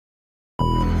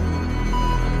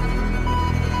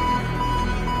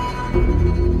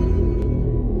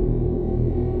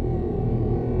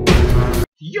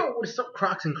Yo, what is up,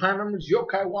 Crocs and clan members,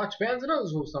 yokai watch fans, and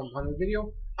others who have on the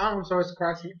video. I'm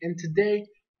SoresanCrockxen, and today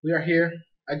we are here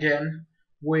again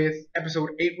with episode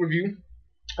 8 review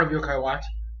of Yokai Watch.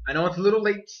 I know it's a little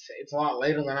late, it's a lot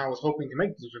later than I was hoping to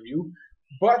make this review,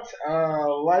 but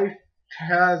life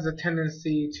has a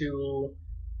tendency to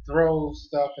throw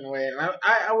stuff in a way, and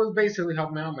I was basically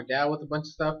helping out my dad with a bunch of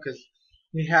stuff because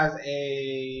he has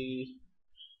it's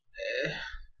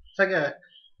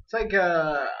like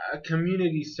a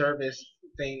community service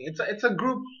thing. It's a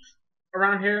group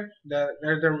around here that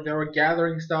they were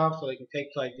gathering stuff so they can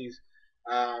take to like these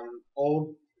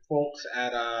old folks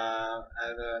at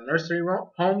nursery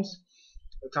homes.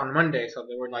 It's on Monday, so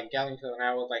they were like gathering to, and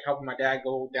I was like helping my dad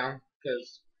go down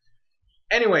because.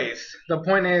 Anyways, the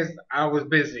point is I was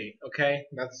busy. Okay,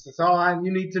 that's all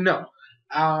you need to know.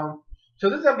 So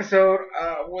this episode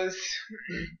was.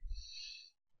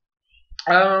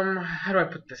 How do I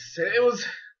put this? It was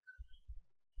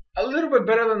a little bit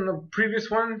better than the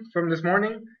previous one from this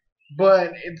morning,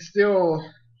 but it's still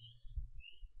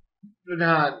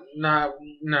no. I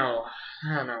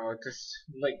don't know. It's just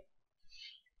like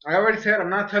I already said,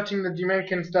 I'm not touching the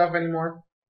Jamaican stuff anymore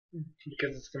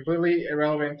because it's completely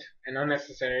irrelevant and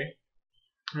unnecessary.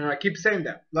 And I keep saying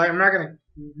that. Like, I'm not gonna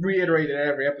reiterate it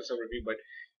every episode review, but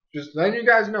just letting you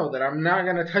guys know that I'm not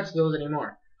gonna touch those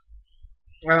anymore.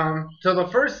 So the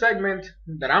first segment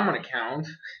that I'm gonna count,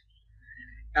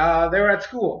 they were at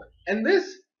school, and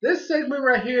this segment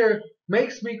right here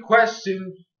makes me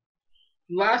question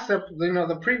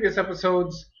the previous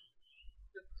episode's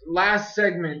last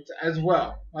segment as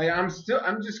well. Like I'm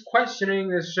just questioning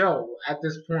this show at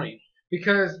this point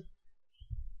because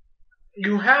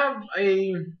you have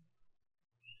this.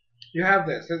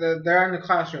 They're in the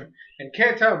classroom, and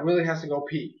Keita really has to go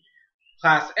pee.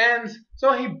 Class ends,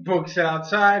 so he books it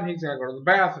outside, and he's going to go to the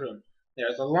bathroom.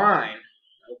 There's a line.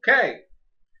 Okay.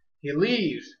 He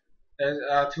leaves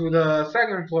to the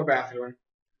second floor bathroom.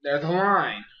 There's a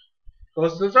line.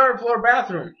 Goes to the third floor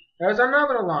bathroom. There's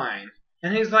another line.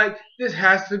 And he's like, this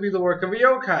has to be the work of a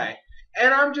yokai.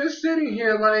 And I'm just sitting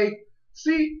here like,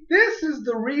 see, this is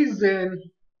the reason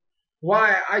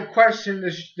why I question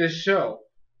this show.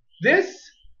 This,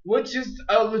 which is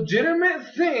a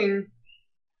legitimate thing,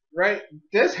 right?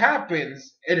 This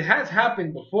happens. It has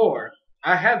happened before.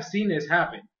 I have seen this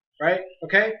happen. Right?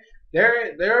 Okay?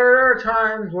 There are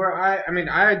times where I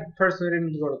personally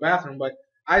didn't go to the bathroom, but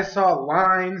I saw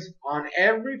lines on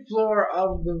every floor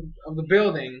of the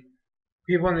building.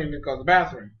 People needing to go to the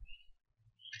bathroom.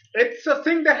 It's a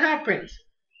thing that happens.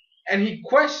 And he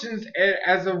questions it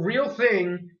as a real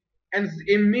thing and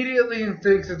immediately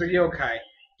thinks it's a yokai.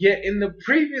 Yet in the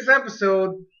previous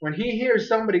episode, when he hears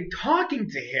somebody talking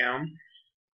to him,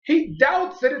 he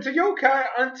doubts that it's a yokai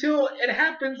until it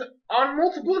happens on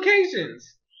multiple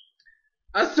occasions.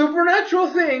 A supernatural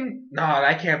thing? No,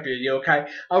 that can't be a yokai.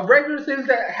 A regular thing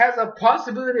that has a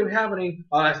possibility of happening?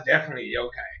 Oh, that's definitely a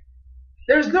yokai.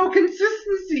 There's no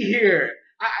consistency here.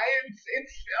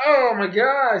 It's oh my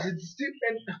gosh, it's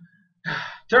stupid.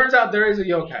 Turns out there is a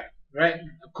yokai, right?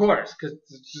 Of course, because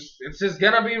it's just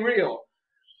gonna be real.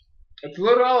 It's a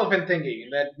little elephant thingy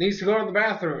that needs to go to the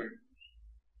bathroom.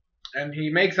 And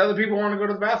he makes other people want to go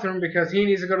to the bathroom because he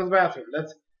needs to go to the bathroom.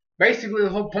 That's basically the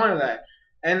whole point of that.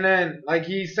 And then, like,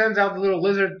 he sends out the little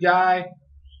lizard guy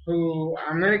who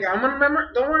I'm gonna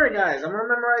remember. Don't worry, guys. I'm gonna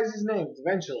memorize his names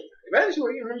eventually.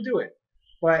 Eventually, I'm gonna do it.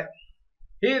 But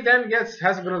he then has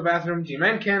to go to the bathroom.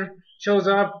 Jimenken shows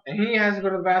up, and he has to go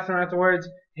to the bathroom afterwards.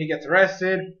 He gets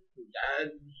arrested.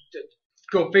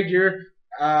 Go figure.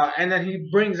 And then he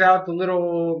brings out the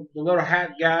little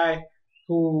hat guy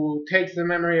who takes the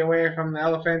memory away from the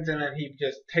elephant, and then he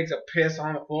just takes a piss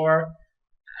on the floor.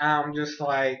 I'm just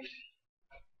like,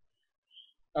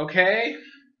 okay,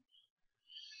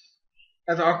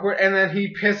 that's awkward. And then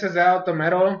he pisses out the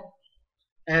metal,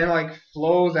 and like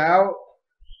flows out,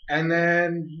 and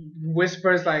then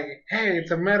whispers like, "Hey,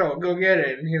 it's a metal, go get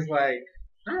it." And he's like,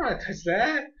 "I don't want to touch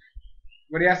that,"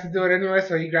 but he has to do it anyway,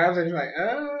 so he grabs it. And he's like,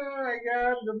 "Oh, I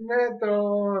got the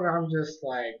metal," and I'm just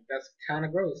like, that's kind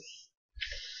of gross.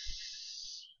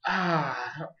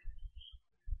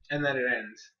 And then it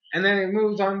ends, and then it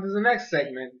moves on to the next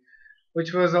segment,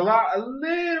 which was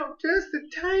just a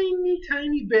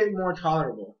tiny bit more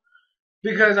tolerable,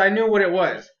 because I knew what it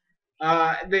was.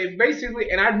 They basically,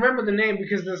 and I remember the name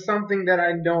because there's something that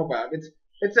I know about.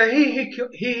 It's a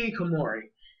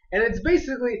Hihikomori. And it's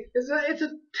basically, it's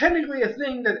technically a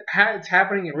thing that it's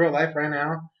happening in real life right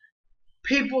now.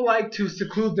 People like to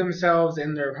seclude themselves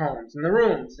in their homes, in their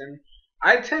rooms, and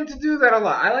I tend to do that a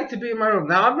lot. I like to be in my room.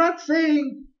 Now, I'm not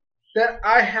saying that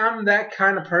I am that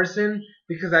kind of person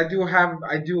because I do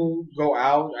go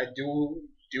out, I do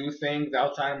things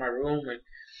outside of my room, and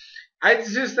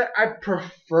it's just that I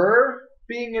prefer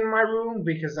being in my room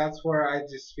because that's where I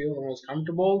just feel the most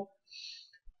comfortable.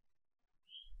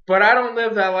 But I don't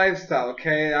live that lifestyle,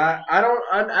 okay?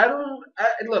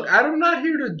 Look, I'm not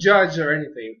here to judge or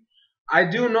anything. I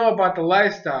do know about the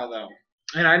lifestyle though,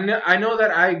 and I know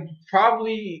that I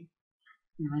probably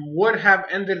would have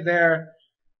ended there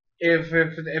if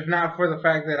not for the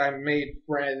fact that I made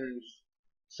friends.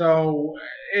 So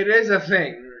it is a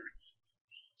thing.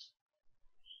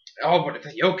 Oh, but it's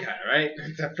a yokai, right?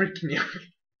 It's a freaking yokai.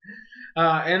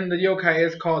 And the yokai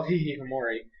is called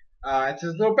Hihikomori. It's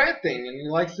his little bad thing, and he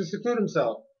likes to seclude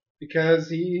himself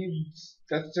because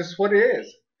that's just what it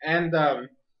is. And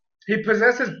he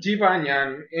possesses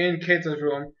Jibanyan in Keito's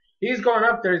room. He's going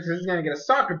up there because he's gonna get a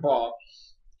soccer ball,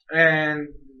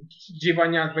 and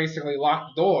Jibanyan basically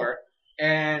locked the door.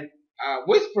 And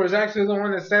Whisper is actually the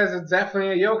one that says it's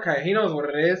definitely a yokai. He knows what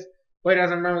it is, but he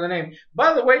doesn't remember the name.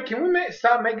 By the way, can we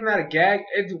stop making that a gag?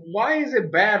 Why is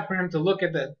it bad for him to look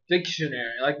at the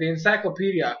dictionary, like the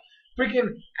encyclopedia?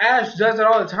 Freaking Ash does it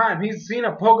all the time. He's seen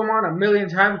a Pokemon a million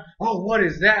times. Oh, what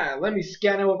is that? Let me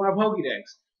scan it with my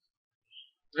Pokédex.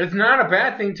 It's not a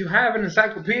bad thing to have an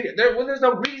encyclopedia. There's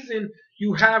a reason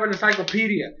you have an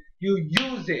encyclopedia. You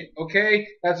use it, okay?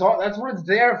 That's all. That's what it's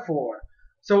there for.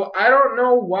 So I don't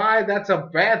know why that's a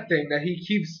bad thing that he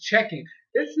keeps checking.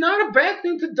 It's not a bad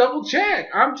thing to double check.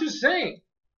 I'm just saying.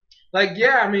 Like,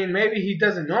 yeah, I mean, maybe he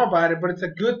doesn't know about it, but it's a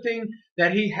good thing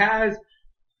that he has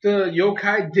the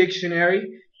yokai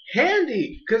dictionary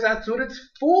handy, because that's what it's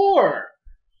for.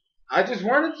 I just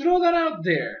wanted to throw that out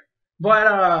there.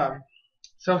 But,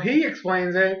 so he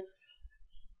explains it,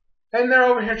 and they're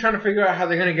over here trying to figure out how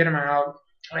they're going to get him out.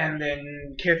 And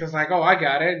then Keita's like, oh, I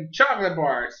got it, chocolate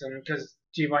bars. And because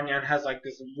Jibanyan has like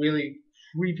this really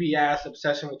creepy ass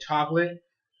obsession with chocolate.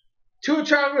 2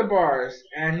 chocolate bars.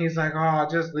 And he's like, oh,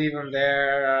 just leave them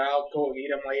there. I'll go eat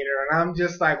them later. And I'm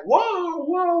just like, whoa,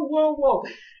 whoa, whoa, whoa.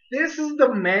 This is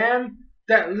the man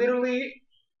that literally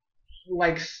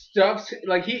like stuffs,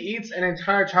 like he eats an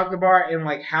entire chocolate bar in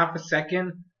like half a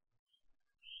second.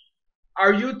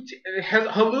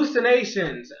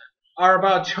 Hallucinations are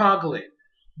about chocolate.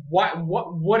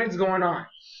 What is going on?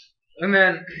 And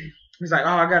then he's like, oh,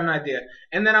 I got an idea.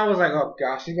 And then I was like, oh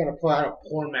gosh, he's gonna pull out a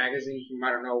porn magazine from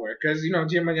out of nowhere, because you know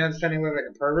Jim McGann's standing there like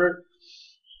a pervert.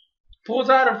 Pulls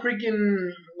out a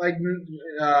freaking like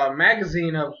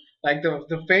magazine of like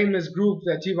the famous group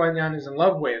that Jibanyan is in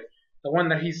love with, the one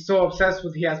that he's so obsessed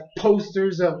with. He has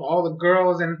posters of all the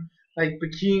girls and like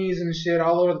bikinis and shit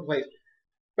all over the place.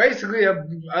 Basically a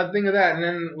thing of that, and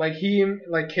then like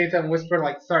Keita and Whisper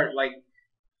like start like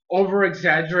over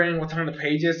exaggerating what's on the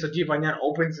pages, so Jibanyan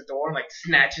opens the door and like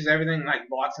snatches everything and like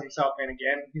locks himself in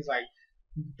again. He's like,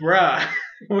 bruh,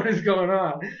 what is going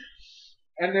on?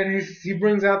 And then he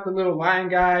brings out the little lion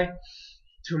guy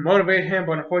to motivate him,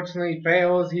 but unfortunately he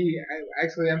fails. He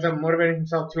actually ends up motivating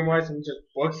himself too much and just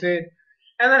books it.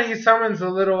 And then he summons the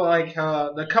little like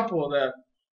the couple,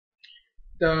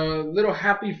 the little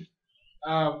happy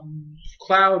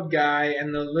cloud guy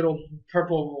and the little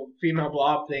purple female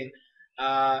blob thing.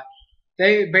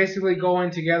 They basically go in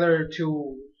together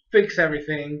to fix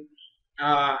everything,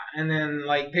 and then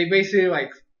like they basically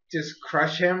like just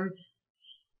crush him,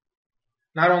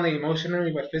 not only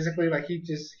emotionally but physically. Like he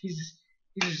just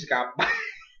got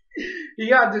he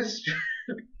got destroyed.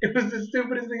 It was the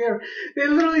stupidest thing ever. They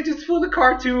literally just pulled a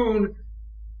cartoon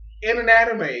in an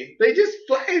anime. They just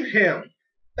flamed him.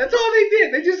 That's all they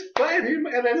did. They just flamed him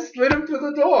and then slid him through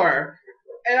the door.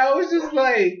 And I was just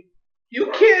like,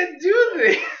 you can't do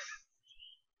this.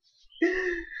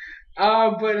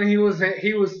 But he was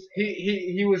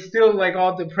still like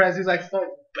all depressed. He's like starts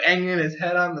banging his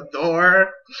head on the door,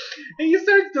 and he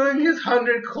starts doing his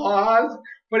 100 claws.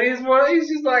 But he's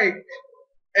just like,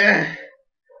 you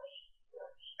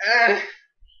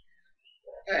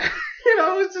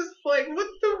know, it's just like, what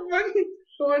the fuck is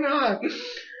going on?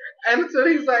 And so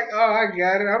he's like, oh, I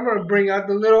got it. I'm gonna bring out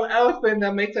the little elephant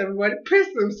that makes everybody piss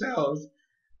themselves.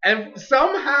 And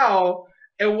somehow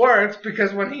it works,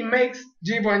 because when he makes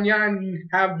Jibanyan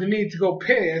have the need to go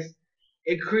piss,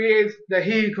 it creates the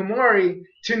Hihikomori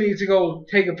to need to go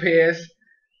take a piss,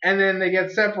 and then they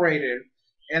get separated.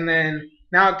 And then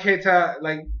now Keita,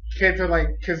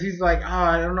 because he's like, oh,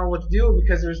 I don't know what to do,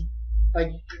 because there's like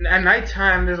at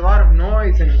nighttime there's a lot of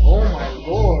noise, and oh my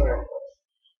lord.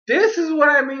 This is what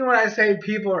I mean when I say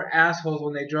people are assholes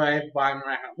when they drive by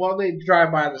my house. Well, they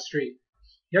drive by the street.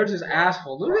 They're just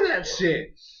assholes. Look at that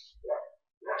shit.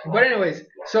 But anyways,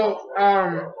 so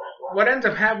what ends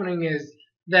up happening is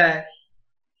that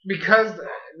because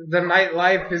the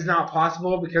nightlife is not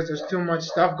possible because there's too much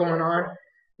stuff going on,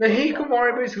 the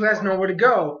Hihikomori basically has nowhere to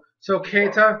go. So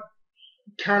Keita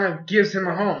kind of gives him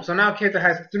a home. So now Keita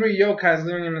has 3 yokais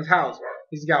living in his house.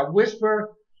 He's got Whisper,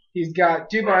 he's got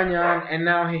Jibanyan, and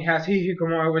now he has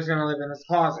Hihikomori, which is going to live in his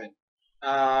closet.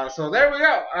 So there we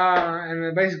go. And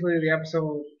then basically the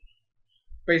episode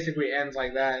basically ends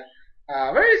like that.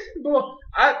 Very simple.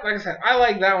 Like I said, I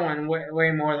like that one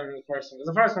way more than the first one. Because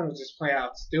the first one was just plain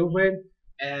out stupid.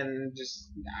 And just,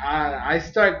 I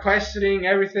start questioning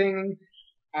everything.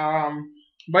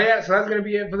 But yeah, so that's going to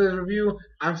be it for this review.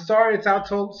 I'm sorry it's out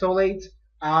so late.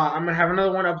 I'm going to have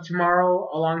another one up tomorrow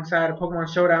alongside a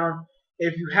Pokemon Showdown.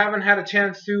 If you haven't had a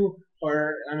chance to,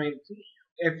 or, I mean,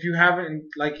 if you haven't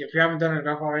done it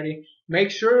enough already,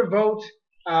 make sure to vote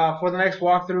for the next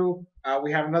walkthrough.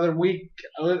 We have another week,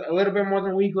 a little bit more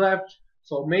than a week left.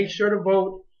 So make sure to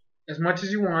vote as much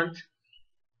as you want.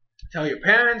 Tell your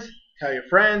parents, tell your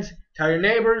friends, tell your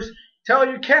neighbors, tell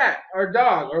your cat or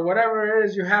dog or whatever it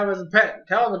is you have as a pet.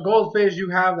 Tell the goldfish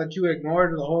you have that you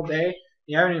ignored the whole day.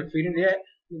 You haven't even feeding it yet.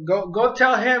 Go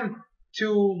tell him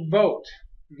to vote.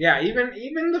 Yeah,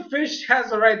 even the fish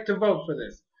has the right to vote for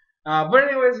this. But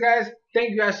anyways, guys, thank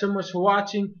you guys so much for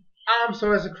watching. I'm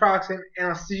SoresanCrockxen, and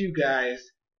I'll see you guys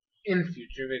in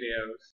future videos.